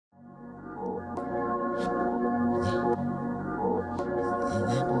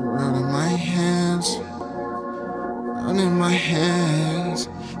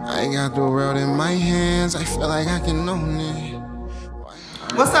white hands, I feel like I can own it.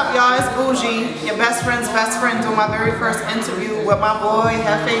 What's up, y'all? It's Boujii, your best friend's best friend, doing my very first interview with my boy,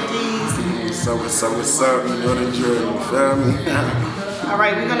 Jefe Deez. What's up? You know the drill, you feel me? All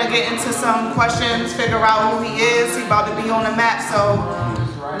right, we're gonna get into some questions, figure out who he is. He about to be on the map, so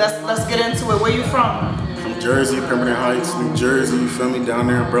let's get into it. Where you from? From Jersey, Permanent Heights, New Jersey, you feel me? Down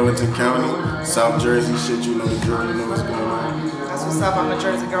there in Burlington County, South Jersey, shit, you know the drill, you know what's going on. That's what's up. I'm a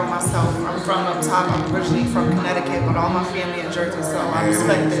Jersey girl myself. I'm from up top. I'm originally from Connecticut, but all my family in Jersey, so I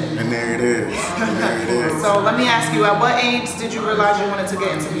respect it. And there it is. And there it is. So let me ask you, at what age did you realize you wanted to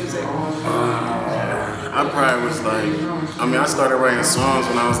get into music? I probably was like, I started writing songs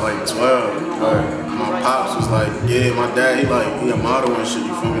when I was like 12, but my pops was like, yeah, my dad, he a model and shit,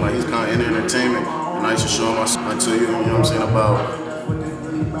 you feel me? Like, he's kind of into entertainment, and I used to show him until you know what I'm saying, about,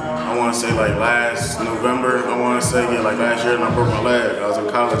 I want to say like last November, like last year, and I broke my leg. I was in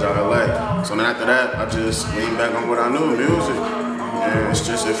college out of LA. So then after that, I just leaned back on what I knew, music. And it's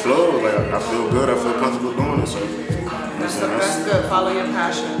just, it flowed. Like, I feel good, I feel comfortable doing it. So that's good. Follow your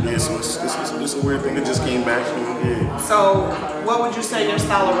passion. Yeah, so it's a weird thing. It just came back, you know, yeah. So what would you say your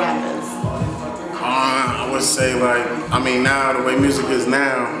style of rap is? I would say like, now the way music is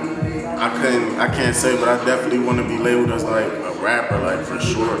now, I can't say, but I definitely want to be labeled as like a rapper, like for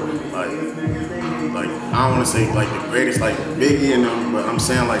sure. Like I don't want to say like the greatest, like Biggie and them, but I'm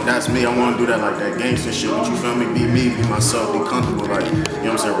saying like that's me. I want to do that, like that gangster shit. But you feel me? Be me, be myself, be comfortable, like, you know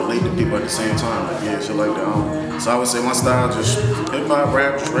what I'm saying, relate to people at the same time. Like, yeah, shit like that. So I would say my style just hip hop,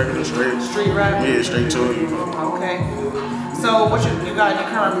 rap, just regular, straight. Street rap? Yeah, straight to it. Okay. So what you got any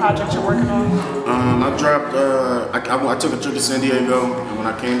current projects you're working on? I dropped, I took a trip to San Diego, and when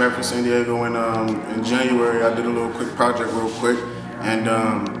I came back from San Diego in January, I did a little quick project real quick, and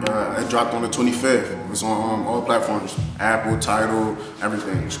it dropped on the 25th. It was on all platforms, Apple, Tidal,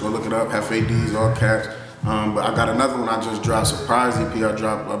 everything. Just go look it up, Jefe Deez, all caps. But I got another one I just dropped, surprise EP I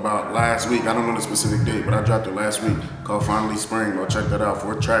dropped about last week. I don't know the specific date, but I dropped it last week, called Finally Spring. Go check that out,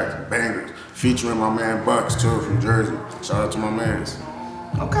 4 tracks, bangers, featuring my man Bucks too, from Jersey. Shout out to my mans.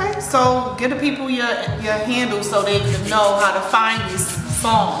 Okay, so give the people your handle so they can know how to find these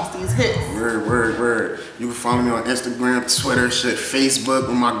songs, these hits. Word. You can follow me on Instagram, Twitter, shit, Facebook,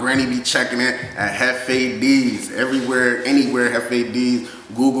 when my granny be checking it at Jefe Deez. Everywhere, anywhere, Jefe Deez.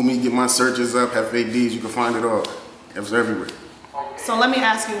 Google me, get my searches up, Jefe Deez. You can find it all. It's everywhere. So let me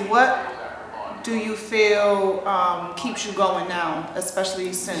ask you, what do you feel keeps you going now,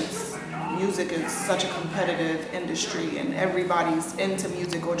 especially since music is such a competitive industry and everybody's into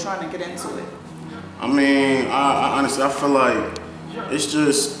music or trying to get into it? I honestly, I feel like it's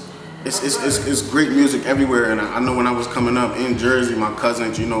just, it's great music everywhere, and I know when I was coming up in Jersey, my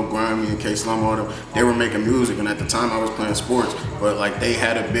cousins, you know, Grimy and K-Slum, all them, they were making music, and at the time I was playing sports, but like they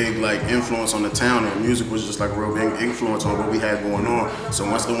had a big like influence on the town, and music was just like a real big influence on what we had going on. So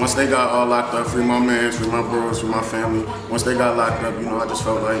once they got all locked up, free my mans, free my bros, free my family, once they got locked up, you know, I just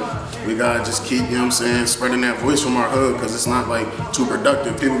felt like we gotta just keep, you know what I'm saying, spreading that voice from our hood, because it's not like too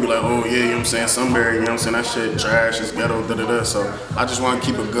productive. People be like, oh yeah, you know what I'm saying, Sunbury, you know what I'm saying, that shit trash, it's ghetto, da-da-da. So I just want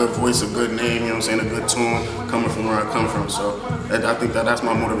to keep a good voice, a good name, you know what I'm saying, a good tune coming from where I come from. So I think that's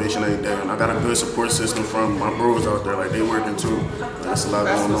my motivation every day. And I got a good support system from my bros out there, like they working too. That's a lot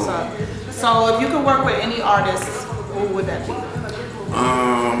going on. So if you could work with any artist, who would that be?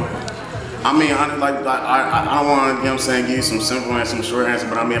 I don't want to, you know what I'm saying, give you some simple and some short answer,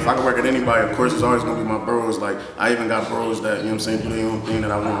 but if I could work with anybody, of course it's always going to be my bros. Like, I even got bros that, you know what I'm saying, do their own thing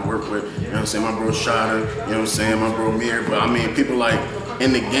that I want to work with. You know what I'm saying, my bro Shada, you know what I'm saying, my bro Mir, but people like,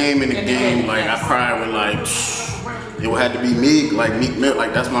 in the game, like, I probably would like, it would have to be Meek, like Meek Mill,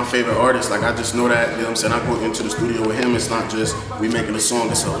 like that's my favorite artist. Like I just know that, you know what I'm saying, I go into the studio with him, it's not just we making a song,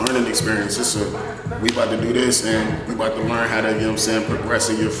 it's a learning experience. We about to do this and we about to learn how to, you know what I'm saying, progress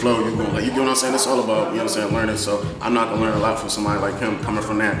in your flow. You know what I'm saying, it's all about, you know what I'm saying, learning. So I'm not gonna learn a lot from somebody like him coming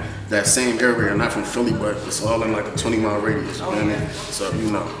from that same area, not from Philly, but it's all in like a 20-mile radius, you know what I mean? So,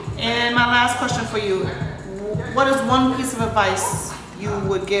 you know. And my last question for you, what is one piece of advice you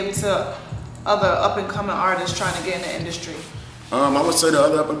would give to other up-and-coming artists trying to get in the industry? I would say the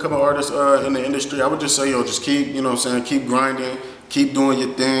other up-and-coming artists in the industry, I would just say, yo, just keep, you know what I'm saying, keep grinding, keep doing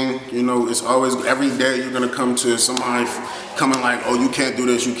your thing. You know, it's always, every day you're gonna come to somebody coming like, oh, you can't do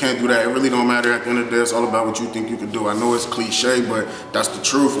this, you can't do that. It really don't matter at the end of the day, it's all about what you think you can do. I know it's cliche, but that's the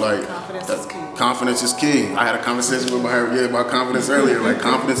truth. Like, confidence is key. Confidence is key. I had a conversation with her about confidence earlier. Like,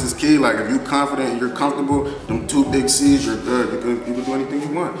 confidence is key. Like, if you're confident, you're comfortable, them 2 big C's, you're good. You can do anything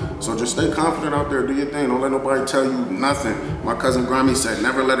you want. So just stay confident out there, do your thing. Don't let nobody tell you nothing. My cousin Grimy said,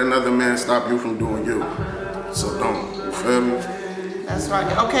 never let another man stop you from doing you. So don't, you feel me? That's right.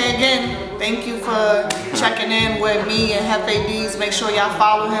 Okay, again, Thank you for checking in with me and Jefe Deez. Make sure y'all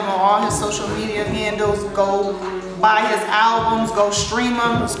follow him on all his social media handles. Go buy his albums, go stream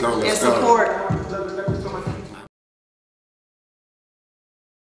them, and support.